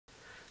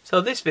So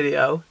this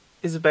video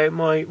is about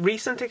my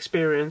recent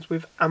experience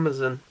with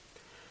Amazon.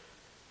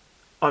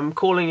 I'm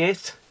calling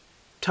it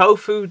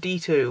Tofu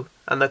D2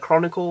 and the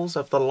Chronicles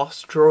of the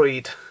Lost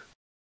Droid.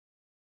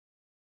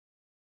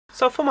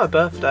 So for my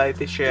birthday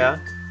this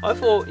year, I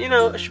thought, you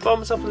know, I should buy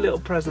myself a little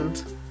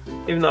present.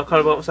 Even though I kind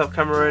of bought myself a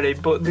camera already,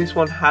 but this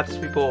one had to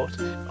be bought.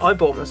 I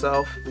bought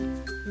myself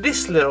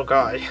this little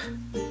guy.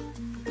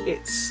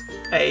 It's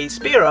a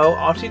Spiro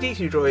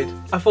R2-D2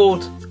 droid. I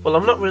thought, well,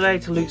 I'm not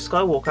related to Luke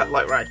Skywalker,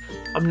 like, right,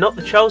 I'm not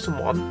the chosen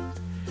one.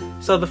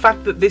 So the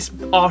fact that this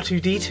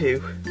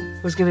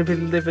R2-D2 was going to be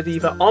delivered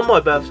either on my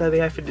birthday, the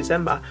 8th of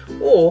December,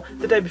 or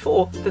the day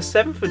before, the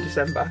 7th of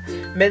December,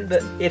 meant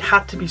that it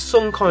had to be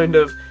some kind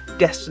of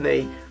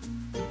destiny,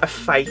 a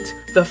fate.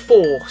 The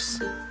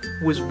Force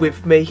was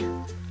with me.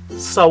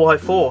 So I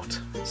thought.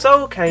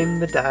 So came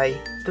the day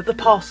that the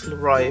parcel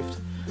arrived.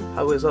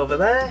 I was over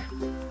there,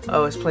 I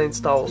was playing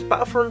Star Wars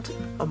Battlefront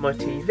on my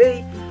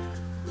TV.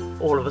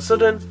 All of a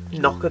sudden,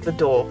 knock at the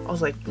door. I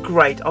was like,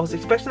 great, I was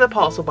expecting the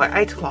parcel by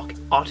 8 o'clock.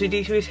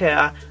 R2-D2 is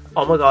here.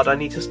 Oh my god, I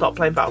need to stop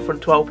playing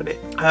Battlefront to open it.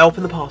 I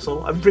open the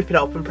parcel, I rip it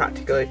open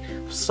practically.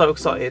 I'm so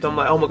excited. I'm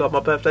like, oh my god, my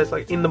birthday's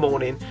like in the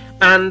morning.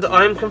 And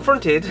I'm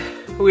confronted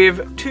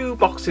with 2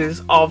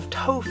 boxes of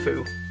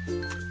tofu.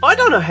 I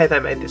don't know how they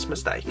made this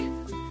mistake.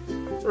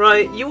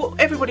 Right,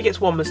 everybody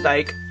gets one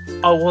mistake.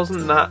 I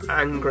wasn't that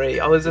angry.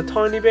 I was a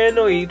tiny bit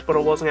annoyed, but I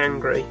wasn't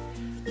angry.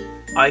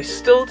 I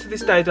still to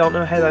this day don't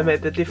know how they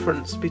made the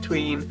difference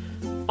between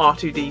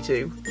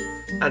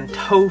R2-D2 and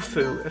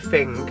tofu a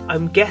thing.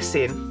 I'm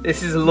guessing,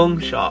 this is a long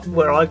shot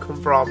where I come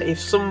from, if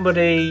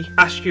somebody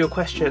asks you a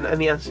question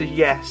and the answer is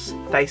yes,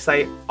 they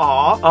say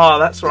ah,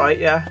 that's right,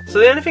 yeah. So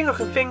the only thing I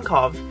can think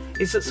of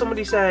is that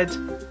somebody said,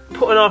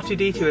 put an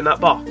R2-D2 in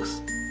that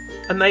box.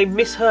 And they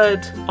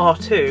misheard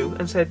R2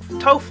 and said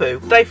tofu.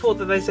 They thought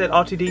that they said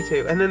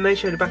R2-D2, and then they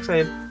showed it back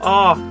saying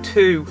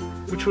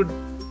R2, which would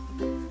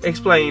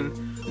explain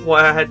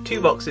why I had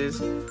 2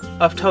 boxes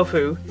of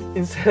tofu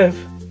instead of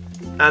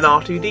an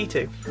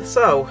R2-D2.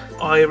 So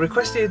I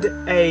requested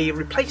a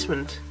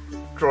replacement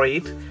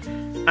droid,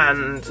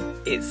 and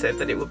it said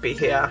that it would be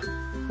here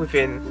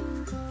within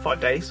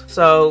 5 days.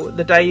 So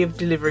the day of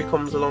delivery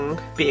comes along,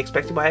 be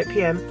expected by 8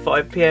 PM,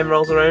 5 PM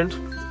rolls around,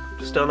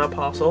 still no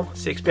parcel,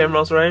 6 PM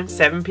rolls around,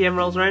 7 PM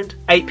rolls around,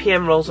 8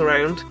 PM rolls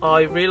around,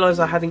 I realise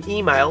I had an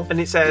email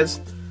and it says,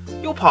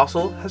 your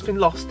parcel has been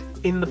lost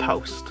in the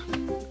post.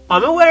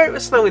 I'm aware it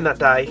was snowing that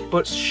day,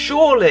 but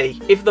surely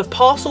if the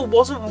parcel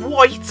wasn't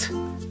white,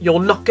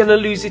 you're not going to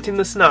lose it in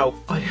the snow.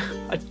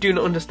 I do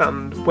not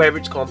understand where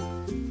it's gone.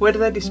 Where did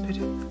they disappear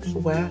to?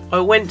 Where? I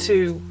went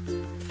to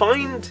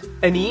find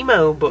an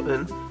email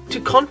button to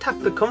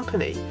contact the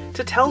company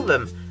to tell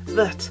them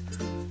that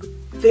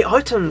the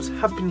items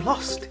have been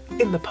lost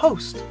in the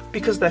post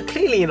because they're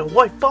clearly in a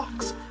white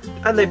box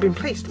and they've been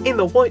placed in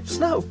the white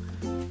snow.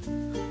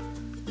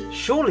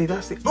 Surely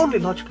that's the only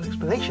logical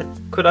explanation.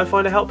 Could I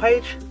find a help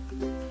page?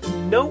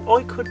 No,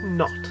 I could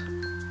not.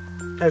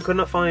 I could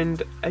not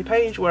find a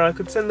page where I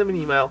could send them an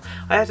email.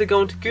 I had to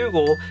go into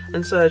Google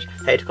and search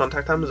how to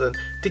contact Amazon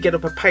to get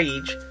up a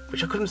page,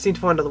 which I couldn't seem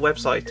to find on the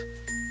website,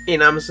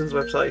 in Amazon's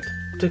website,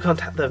 to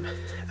contact them.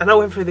 And I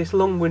went through this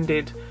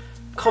long-winded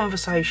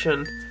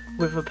conversation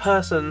with a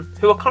person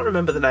who I can't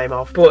remember the name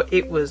of, but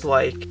it was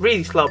like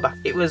really slow back.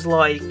 It was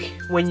like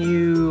when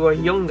you are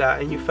younger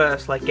and you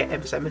first like get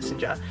MSN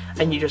Messenger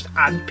and you just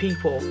add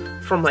people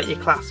from like your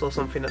class or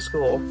something at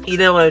school. You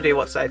don't want to do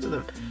what to say to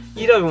them.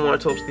 You don't even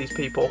want to talk to these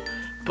people,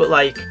 but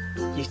like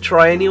you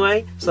try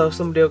anyway. So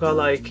somebody will go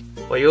like,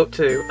 what are you up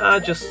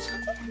to? Just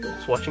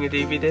watching a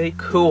DVD.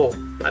 Cool.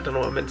 I don't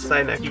know what I meant to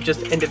say now. You've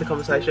just ended the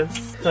conversation.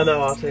 I know,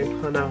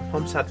 R2. I know.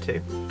 I'm sad too.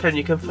 Can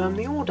you confirm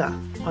the order?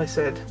 I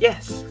said,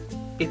 yes.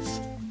 It's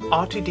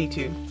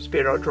R2-D2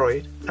 Spiro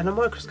droid and a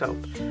microscope.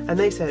 And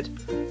they said,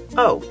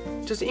 oh,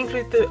 does it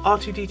include the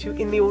R2-D2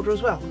 in the order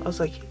as well? I was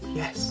like,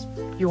 yes.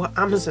 You are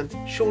Amazon.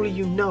 Surely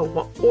you know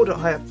what order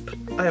I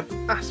have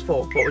asked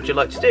for. What would you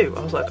like to do?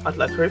 I was like, I'd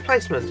like a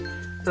replacement.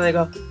 And they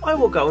go, I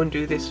will go and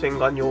do this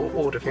thing on your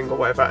order thing or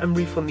whatever and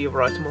refund the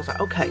other item. I was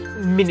like, okay.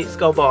 Minutes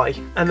go by.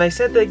 And they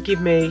said they'd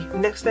give me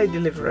next day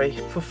delivery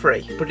for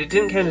free. But it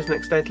didn't count as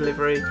next day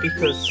delivery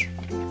because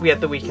we had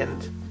the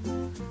weekend.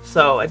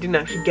 So I didn't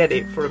actually get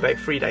it for about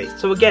 3 days.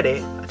 So I get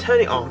it, I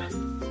turn it on,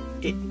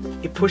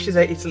 it pushes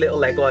out its little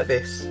leg like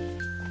this.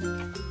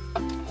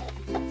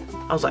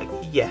 I was like,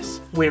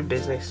 yes, we're in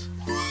business.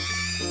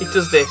 It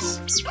does this.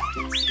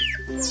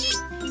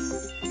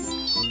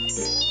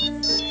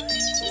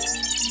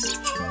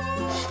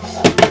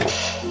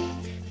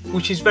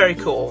 Which is very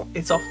cool.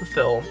 It's off the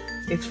film.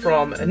 It's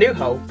from A New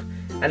Hope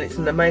and it's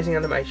an amazing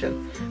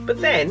animation.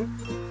 But then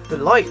the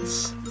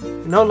lights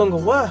no longer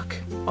work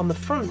on the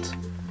front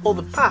or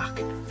the back,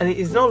 and it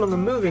is no longer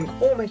moving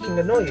or making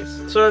a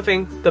noise. So I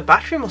think the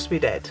battery must be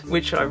dead,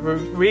 which I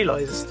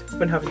realised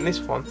when having this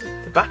one,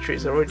 the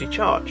batteries are already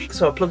charged.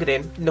 So I plug it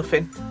in,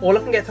 nothing. All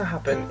I can get to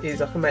happen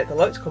is I can make the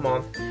lights come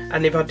on,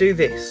 and if I do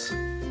this,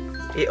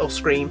 it'll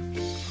scream.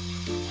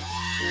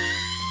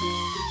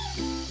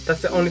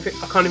 That's the only thing.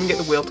 I can't even get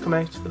the wheel to come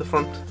out for the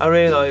front. I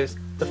realised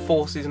the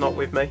force is not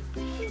with me.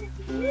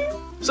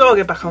 So I'll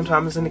get back onto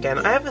Amazon again.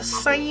 I have the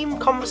same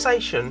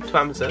conversation to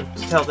Amazon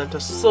to tell them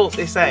to sort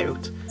this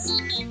out.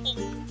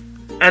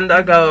 And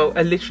I go,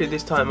 and literally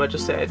this time I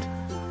just said,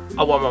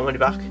 I want my money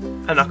back.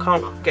 And I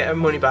can't get my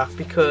money back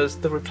because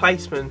the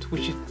replacement,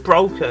 which is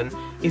broken,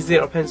 is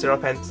 0 pence, 0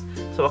 pence.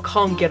 So I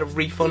can't get a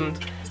refund.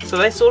 So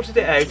they sorted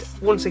it out.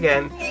 Once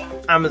again,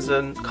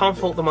 Amazon, can't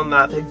fault them on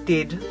that. They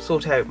did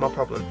sort out my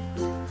problem.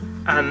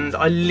 And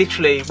I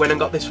literally went and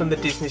got this from the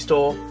Disney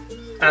store.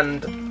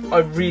 And I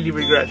really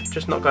regret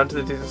just not going to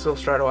the Disney store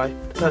straight away.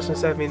 The person who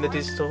served me in the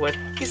Disney store went,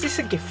 is this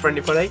a gift for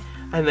anybody?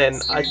 And then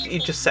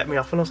it just set me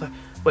off, and I was like,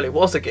 well, it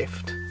was a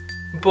gift.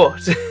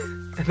 But,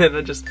 and then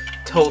I just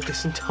told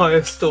this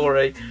entire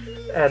story,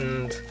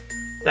 and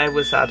they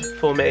were sad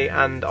for me,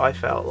 and I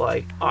felt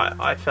like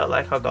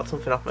I got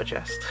something off my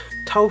chest.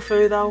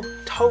 Tofu though,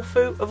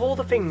 tofu of all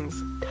the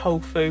things,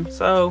 tofu.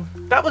 So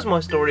that was my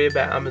story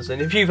about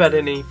Amazon. If you've had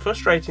any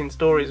frustrating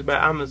stories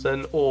about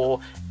Amazon or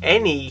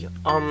any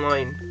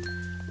online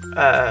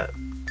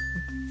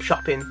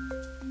shopping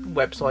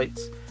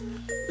websites,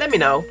 let me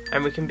know,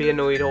 and we can be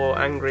annoyed or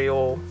angry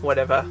or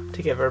whatever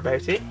together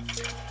about it.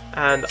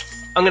 And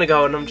I'm gonna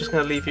go, and I'm just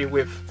gonna leave you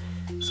with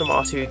some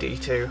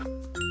R2-D2.